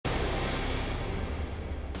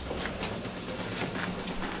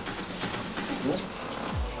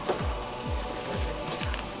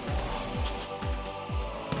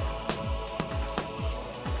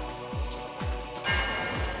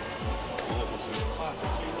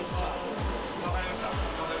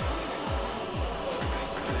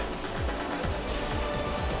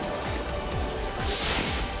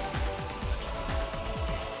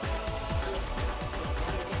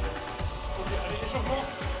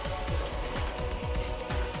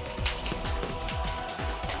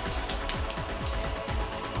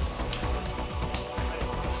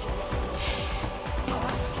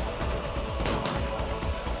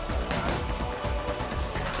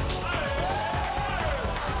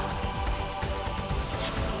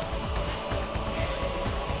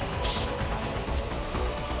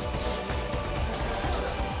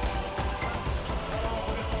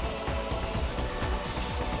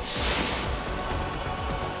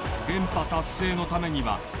連覇達成のために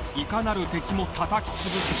はいかなる敵も叩き潰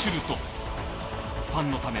すシュルト。ファ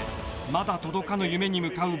ンのためまだ届かぬ夢に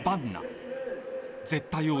向かうバンナ。絶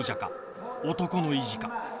対王者か男の意地か。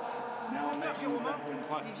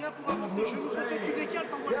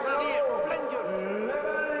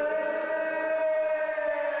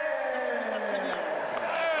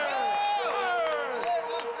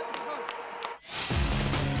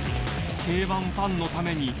K1 ファンのた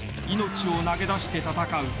めに命を投げ出して戦う、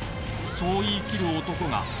そう言い切る男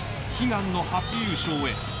が悲願の初優勝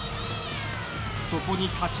へ。そこに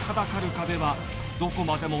立ちはだかる壁はどこ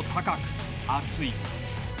までも高く厚い。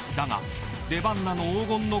だがレバンナの黄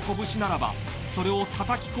金の拳ならばそれを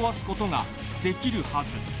叩き壊すことができるは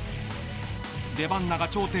ず。レバンナが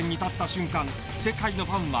頂点に立った瞬間、世界の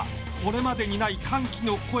ファンはこれまでにない歓喜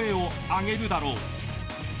の声を上げるだろう。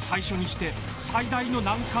最初にして最大の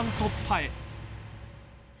難関突破へ。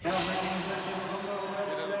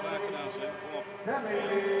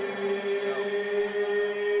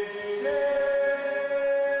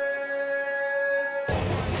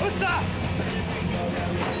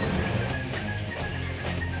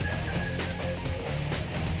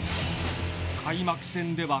開幕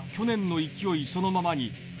戦では去年の勢いそのまま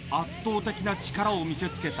に圧倒的な力を見せ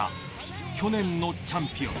つけた去年のチャン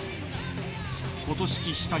ピオン。今年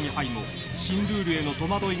期下に敗も新ルールへの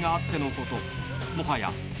戸惑いがあってのこと。もはや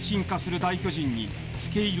進化する大巨人に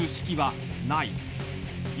付け入る隙はない。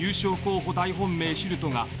優勝候補大本命シュルト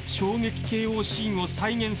が衝撃 KO シーンを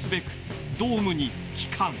再現すべくドームに帰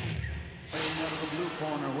還。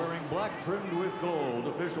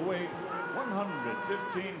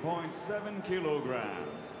115.7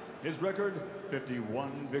 kilograms. His record,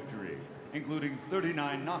 51 victories, including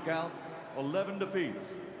 39 knockouts, 11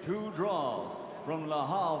 defeats, 2 draws. From Le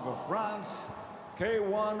Havre, France,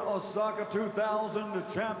 K1 Osaka 2000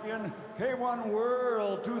 champion, K1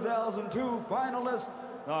 World 2002 finalist,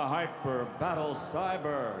 the Hyper Battle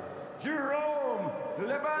Cyborg, Jérôme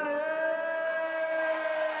Lebanet!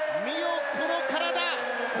 見よこの体、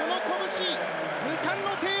この拳、無冠の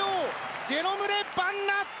帝王、ジェロム・レバン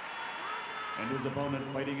ナ。 And his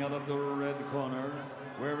opponent fighting out of the red corner,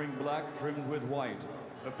 wearing black trimmed with white.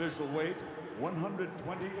 Official weight,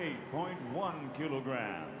 128.1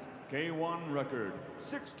 kilograms. K1 record,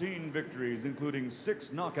 16 victories, including 6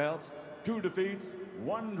 knockouts, 2 defeats,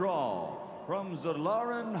 1 draw. From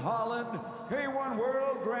Zuidlaren, Holland, K1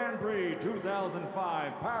 World Grand Prix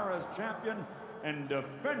 2005 Paris champion and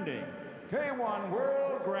defending K1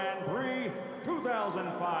 World Grand Prix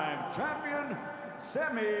 2005 champion,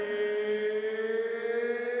 Semi.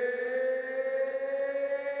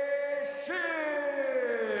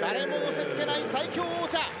 誰も寄せ付けない最強王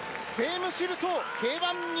者セームシュルト K1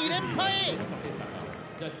 2連覇へ。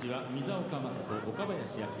ジャッジは水岡雅人、岡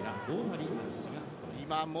林明、大張敦が務め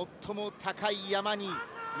ます。今最も高い山に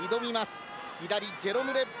挑みます左ジェロ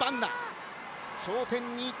ム・レバンナ。頂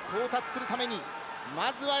点に到達するために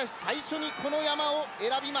まずは最初にこの山を選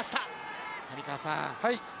びました。谷川さん、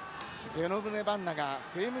はい、ジェロム・レバンナが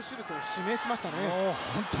セームシュルトを指名しましたね。もう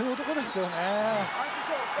本当に男ですよね。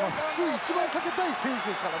普通一番避けたい選手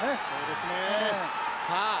ですからね。そうですね、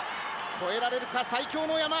さあ越えられるか最強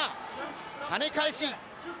の山。跳ね返し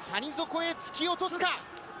谷底へ突き落とすか。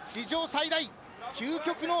史上最大究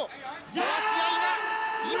極の試合が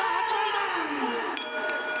今始まります。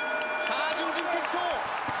さあ準々決勝ト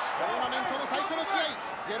ーナメントの最初の試合、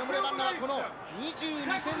ジェロム・レバンナはこの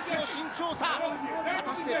22センチの身長差。果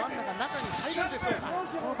たしてバンナが中に入るんでしょうか。こ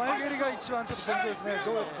の前蹴りが一番ちょっとポイントですね。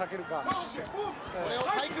どうやって避けるか。これを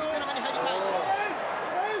かいくぐって中に入りたい。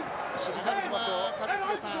しかし一茂さ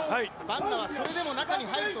ん、はい、バンナはそれでも中に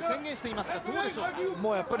入ると宣言していますが、どうでしょうか。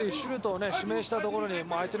もうやっぱりシュルトをね指名したところに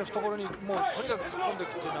もう相手の懐にもうとにかく突っ込んでい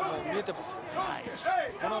くっていうのはもう見えてますよ、はい、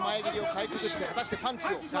この前蹴りをかいくぐって果たしてパンチを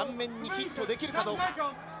顔面にヒットできるかどうか。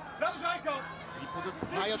一歩ずつ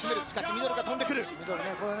前を詰める。しかしミドルが飛んでくる。ミドル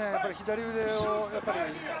ね、これねやっぱり左腕をやっぱり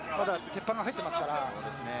まだ鉄板が入ってますから。そう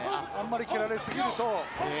ですね。あんまり蹴られすぎると後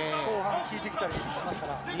半効いてきたりしますか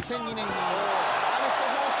ら。2002年にアーネスト・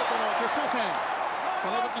フォーストとの決勝戦、そ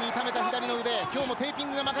の時に痛めた左の腕、今日もテーピン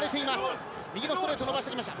グが巻かれています。右のストレート伸ばし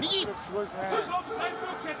てきました。右、すごいですね。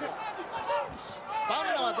バン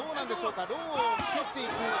ナはどうなんでしょうか。ローを蹴ってい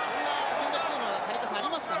く、そんな戦略というのは金田さんあり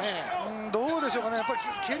ますかね。どうでしょうかね。やっぱり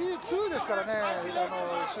蹴り強いですからね。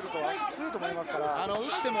シュルトは足強いと思いますから。打っ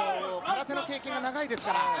ても空手の経験が長いです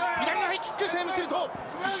から。左のハイキック、セームシュルト。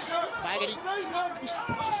前蹴り。左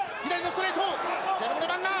のストレート。ジェロム・レ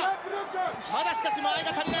バンナー。まだしかし間合い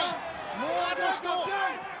が足りない。もうあと一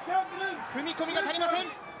踏み込みが足りません。ジ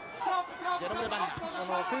ェロム・レバンナ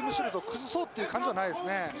ー。セームシュルトを崩そうっていう感じはないです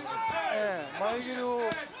ね。前蹴りを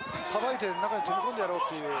さばいて中に飛び込んでやろうっ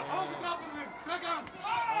ていう。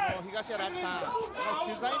東原明さん、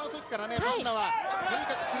取材の時からね、バンナはとに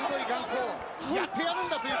かく鋭い眼光、やってやるん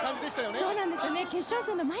だという感じでしたよね。そうなんですよね。決勝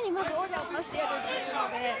戦の前にまず王者を落としてやるっていうの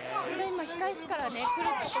で、今控室からね来る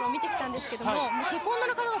ところを見てきたんですけども、もうセコンド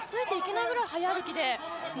の方がついていけないぐらい早歩きで、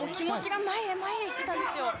もう気持ちが前へ前へ行ってたんで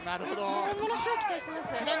すよ。なるほど。ものすごい期待してま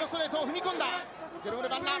す。左のストレートを踏み込んだジェロム・レ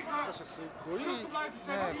バンナ。しかしすごいね、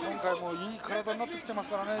今回もいい体になってきてま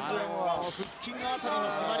すからね。ジェロムは腹筋のあたり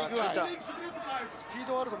の締まり具合、スピー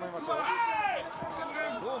ドあると思いますよ。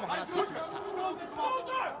ローも放っていきました。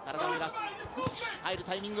体を揺らす、入る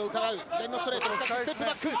タイミングを伺う左のストレート、しかしステップ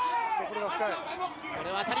バック、これが深い。こ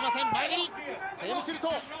れは当たりません。前蹴り、セームシュル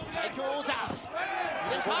ト、最強王者2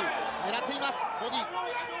連覇狙っています。ボディ、こ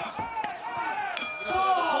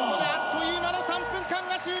こであっという間の3分間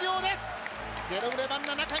が終了です。ジェロム・レバン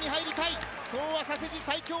ナ、中に入りたい、そうはさせじ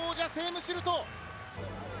最強王者セームシュルト。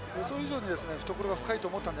予想以上にですね、懐が深いと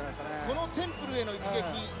思ったんじゃないですかね。このテンプルへの一撃、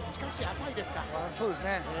しかし浅いですか。そうです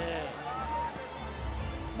ね。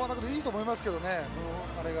まあだけどいいと思いますけどね、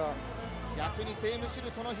あれが。逆にセームシュ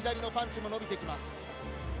ルトの左のパンチも伸びてきます。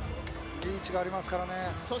リーチがありますから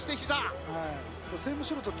ね。そして膝、セーム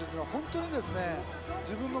シュルトっていうのは本当にですね、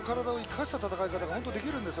自分の体を生かした戦い方が本当でき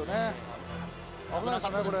るんですよね。危ないです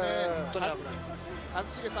ね、これ。本当に危ない。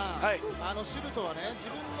一茂さん、シュルトはね、自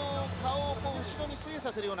分の顔をこう後ろに据えさ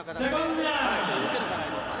せるような形でパンチを受けるじゃな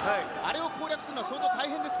いですか。あれを攻略するのは相当大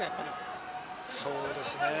変ですか、やっぱり。そうで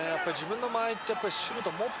すね。やっぱり自分の間合いってやっぱりシュル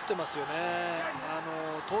ト持ってますよね。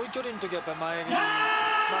遠い距離の時はやっぱり前蹴り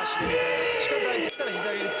回しで近く入ってきたら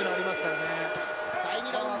膝蹴りっていうのはありますからね。第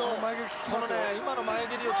2ラウンド、このね、今の前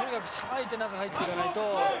蹴りをとにかくさばいて中入っていかない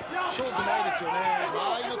と勝負ないですよね。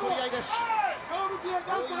間合いの取り合いです。遠い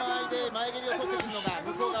間合いで前蹴りを取ってくるのが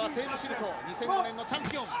向こう側セームシュルト、2005年のチャン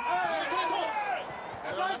ピオン。ストレート、こ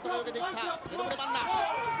れはなんとか避けていったジェロム・レバンナ。中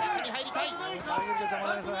に入りたい。前蹴りが邪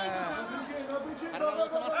魔ですね。体を寄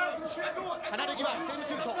せます。離れ際、セーム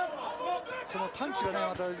シュルト。このパンチがね、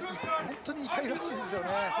また本当に痛いらしいんですよ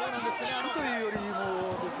ね。そうなんですね。というよりも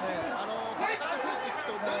ですね、戦った選手に聞く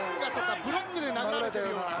と、レンガとかブロックで殴られて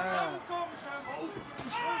るような。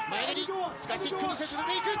前蹴り、しかし組みせず出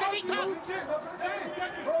ていく、出ていった。そ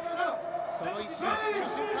の一瞬、その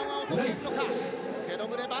瞬間は訪れるのか、ジェロ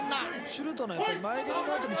ム・レバンナ。シュルトのやっぱり前蹴り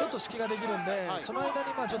の後にちょっと隙ができるんで、その間に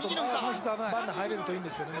ちょっとバンナ入れるといいん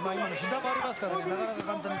ですけどね。今の膝もありますからね、なかなか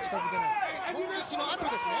簡単に近づけない。攻撃の後で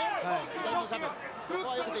すね。左のジャブ、ここ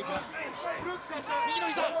は避けていきます。右の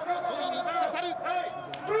膝、ボディに刺さる。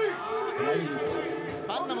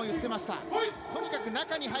バンナも言ってました。とにかく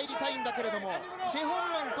中に入りたいんだけれども、チェ・ホン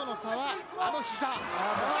マンとの差はあの膝。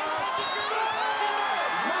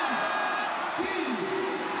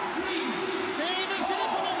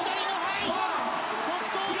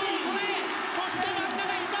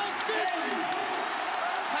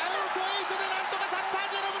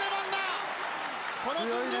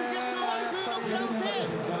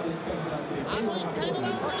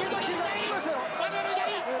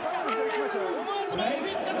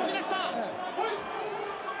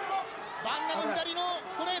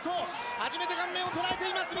初めて顔面を捉えて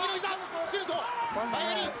います。右の膝、シュルト、前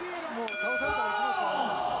蹴り。もう倒されたらいきますから。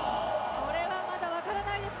これはまだわから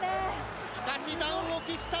ないですね。しかしダウンを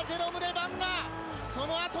喫したジェロム・レバンナ。そ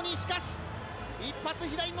の後にしかし一発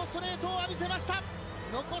左のストレートを浴びせました。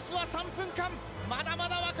残すは3分間、まだま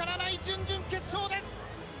だわからない準々決勝です。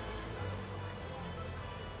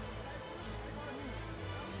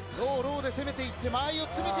ローで攻めていって間合いを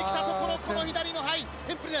詰めてきたところ、この左の背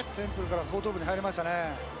テンプルです。テンプルから後頭部に入りました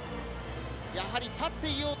ね。やはり立って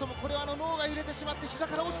いようとも、これは脳が揺れてしまって膝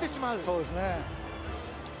から落ちてしまう。そうですね。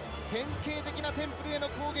典型的なテンプルへの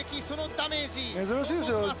攻撃、そのダメージ珍しいで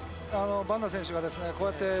すよ。バンナ選手がですね、こう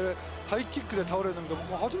やってハイキックで倒れるの見て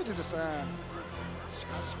も初めてですね。し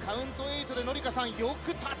かしカウント8でのりかさん、よ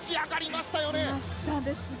く立ち上がりましたよね。ました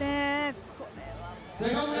ですね。こ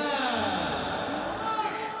れは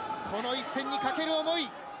こ戦にかける思い、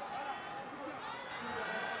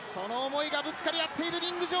その思いがぶつかり合っている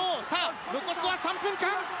リング上。さあ残すは3分間。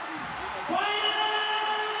ダ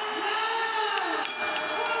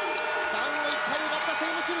ウンを1回奪ったセ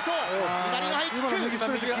イムシュルト、左のハイキック、右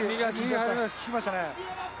入りきましたね。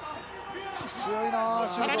強いな。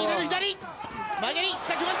さらに入れる左前蹴り、しかし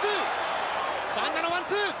ワンツー、バンナのワン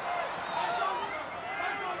ツー。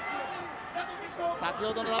先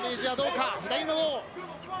ほどのダメージはどうか。左の方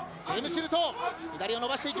セイムシュルト、左を伸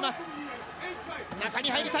ばしていきます。中に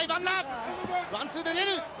入りたいバンナ、ワンツーで出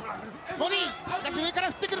るボディ、しかし上から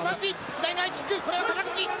降ってくるパンチ、左のハイキック、これは肩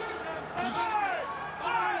口、シ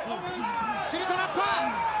ュルトラッパー、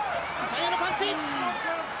左右のパンチ、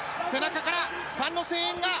背中からファンの声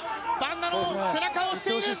援がバンナの背中を押して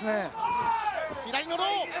いる。左のロー、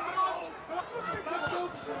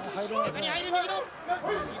中に入る右の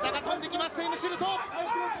膝が飛んできます。セイムシュルト、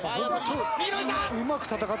右の膝、うまく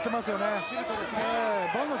戦ってますよね。シュルトですね。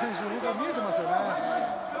バンナ選手の動きが見えてますよね。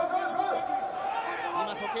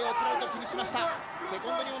今時計をちらりと気にしました。セ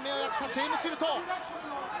コンドにも目をやったセイムシュルト、ポイ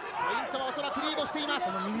ントはおそらくリードしています。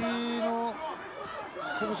この右の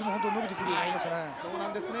拳も本当に伸びてくるようになりましたね。そうな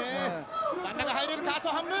んですね。バンナが入れるか。あと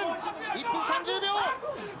半分、1分30秒、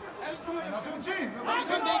飛び込ん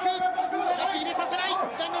でいく、しかし入れさせない。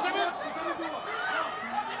左のジャブ、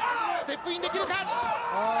ステップインできるか。しかし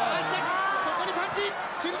そこにパンチ、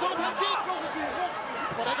シュルトのパンチ、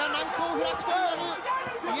これが難攻不落という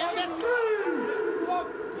鼻炎です。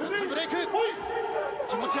ブレイク、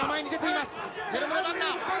気持ちは前に出ています。ジェロムのバンナ、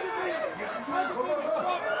さ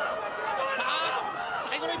あ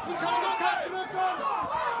最後の1分間はどうか。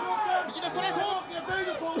右のストレート入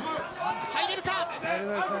れるか。入れ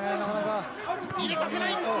ないですね、なかなか入れさせな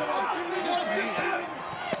い。右の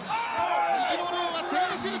ローはセイ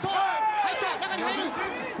ムシュルト、入った、中に入る。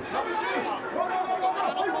か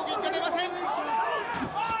らの攻撃が出ません。さ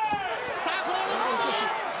あこの動き、し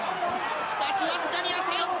かしわずかに浅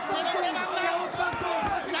い。ゼロムでバンナ、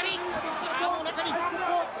左、さあもう中に飛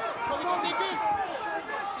び込んでいく。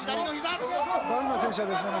左の膝、バンナ選手は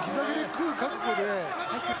ですね、もう膝蹴り食う覚悟で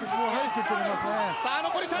もう入っていっておりますね。さあ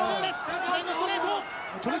残り30です。左のストレート、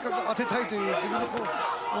とにかく当てたいという自分の己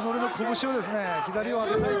の拳をですね、左を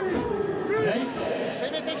当てたいという。せ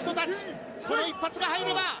めて人たち、この一発が入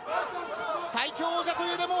れば最強王者と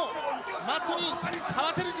いうでもマットにか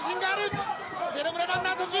わせる自信がある。ジェロムレバン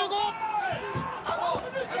ナーと15、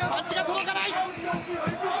パンチが届かない、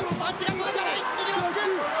パンチが届かない。右のフック、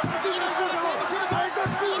右のスライス、シュルト、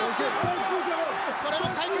右のフック、これも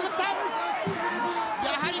かいくぐった。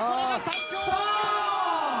やはりこれが最強王者。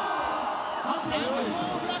戦闘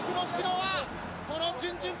フラッグの城はこの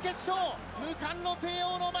準々決勝、無冠の帝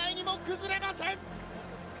王の前にも崩れません。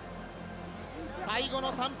最後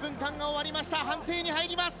の3分間が終わりました。判定に入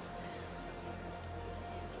ります。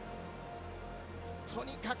と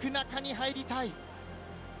にかく中に入りたい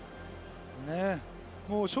ね。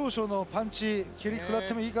もう少々のパンチ蹴り食らっ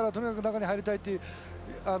てもいいから、とにかく中に入りたいっていう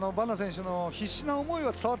バンナ選手の必死な思い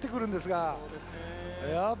は伝わってくるんですが、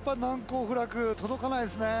やっぱ難攻不落、届かないで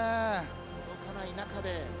すね。届かない中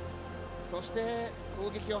で、そして攻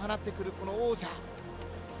撃を放ってくるこの王者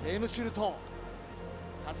セイムシュルト、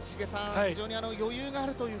一茂さん、はい、非常に余裕があ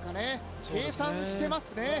るというかね、計算してま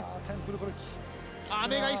すね。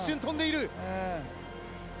雨が一瞬飛んでいる。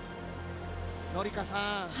のりかさ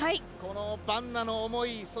ん、はい、このバンナの思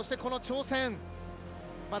い、そしてこの挑戦、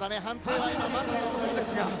まだね判定は今待っているところで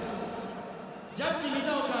すが、ジャッジ水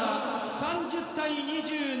岡30対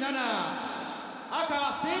27、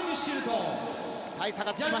赤セイムシュルト、大差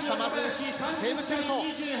がつきました。まずセイムシュルト、赤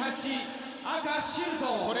シュルト、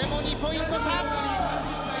これも2ポイント差。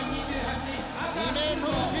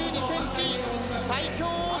2m12cm、最強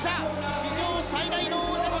王者、史上最大の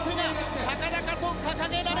王者の手が高々と掲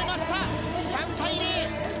げられました。3対0、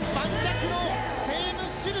盤石のセイム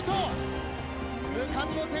シュルト、無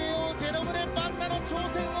冠の帝王ジェロムレ・バンナの挑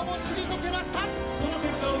戦をも退けました。この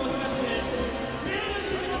結果をもちましてセイム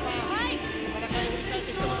シュルトさん、はい、戦いを振り返っ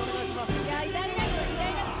て一言お願いします。いや、偉大なる試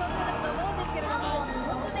合だと挑戦だと思うんですけれども、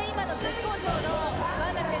本当ね、今の絶好調の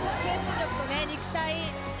バンナ選手の精神力とね、肉体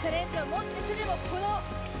チャレンジをもってしてでもこの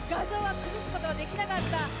牙城は崩すことができなかっ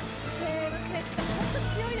たセイム選手って本当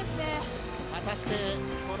に強いですね。果たして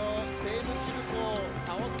このセイムシュルトを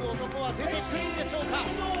倒す男は出てくるんでしょうか。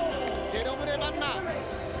ジェロムレ・バンナ、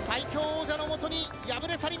最強王者のもとに敗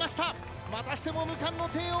れ去りました。またしても無冠の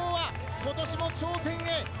帝王は今年も頂点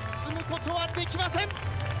へ進むことはできません。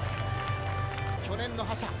去年の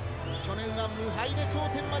覇者、去年は無敗で頂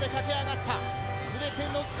点まで駆け上がった、全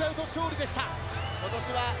てノックアウト勝利でした。今年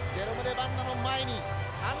はジェロムレ・バンナの前に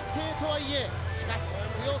判定とはいえ、しかし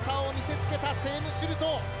強さを見せつけたセーム・シュルト。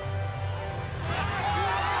ジ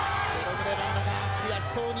ェロム・レバンナが悔し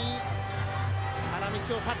そうに花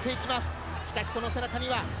道を去っていきます。しかしその背中に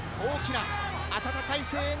は大きな温かい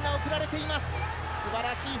声援が送られています。素晴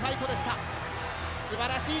らしいファイトでした。素晴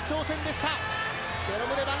らしい挑戦でした。ジェロ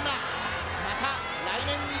ム・レバンナ、また来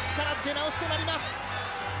年一から出直しとなります。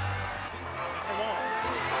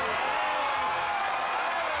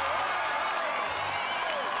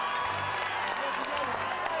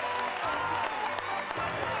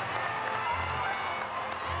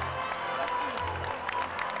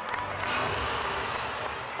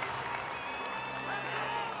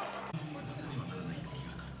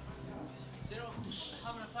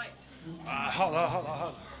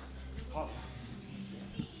Hala.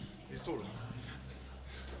 He's taller.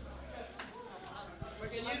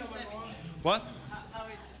 What?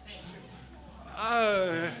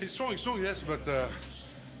 He's strong, yes, but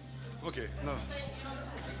okay, no.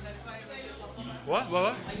 What?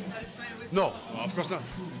 No, of course not.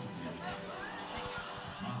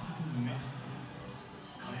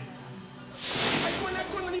 Hij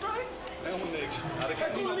kon er niet bij? Helemaal niks.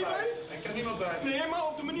 Hij kon er niet bij? Ik kan niemand bij. Nee, maar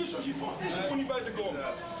op de manier zoals hij vocht is hij gewoon niet bij te komen.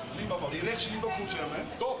 Ja, liep allemaal. Die rechts liep ook goed, zeg hè?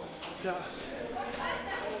 Top. Ja.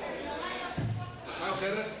 Nou,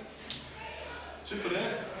 Gerrit. Super, hè?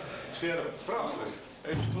 Scherp. Prachtig.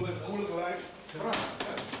 Even spoel, even koelen gelijk. Prachtig.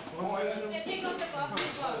 Ja. Mooi, hè?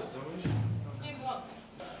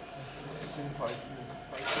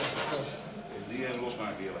 Die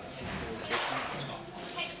losmaken, Jelle.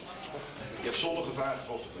 Je hebt zonder gevaar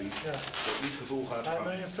gevochten, vriend. Ja. Je hebt niet het gevoel gehad van...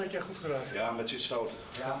 Maar je hebt 2 keer goed gedaan. Ja, maar het zit stoten.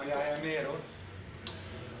 Ja, maar jij hebt meer hoor.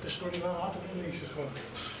 Het is toch niet waar hard en links is gewoon.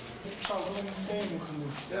 Ik zou het wel meteen moeten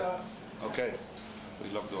doen. Ja. Oké.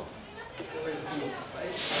 Die loopt door.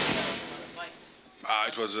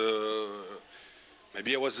 It was...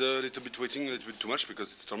 maybe I was a little bit waiting a little bit too much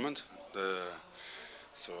because it's tournament.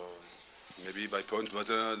 So maybe by point, but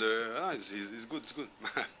it's good, it's good.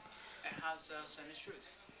 And how's semi-shoot?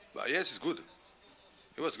 But yes, it's good.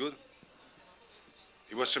 It was good.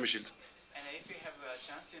 He was semi-shield. And if you have a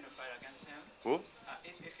chance to fight against him, Who?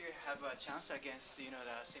 if you have a chance against the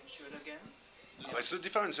same shoot again, It's a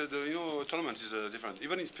difference. Tournament is different.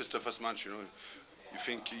 Even if it's the first match, you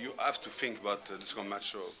have to think about the second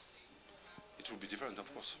match, so it will be different,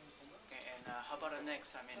 of course. okay, and how about the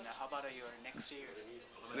next? I mean, how about your next year?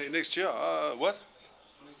 Next year, what?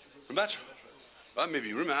 Rematch?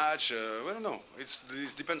 Maybe rematch. I don't know. It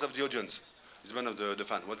depends of the audience. It depends of the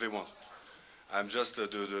fan, what they want. I'm just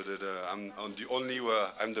I'm on the only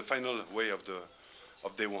I'm the final way of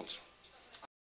they want.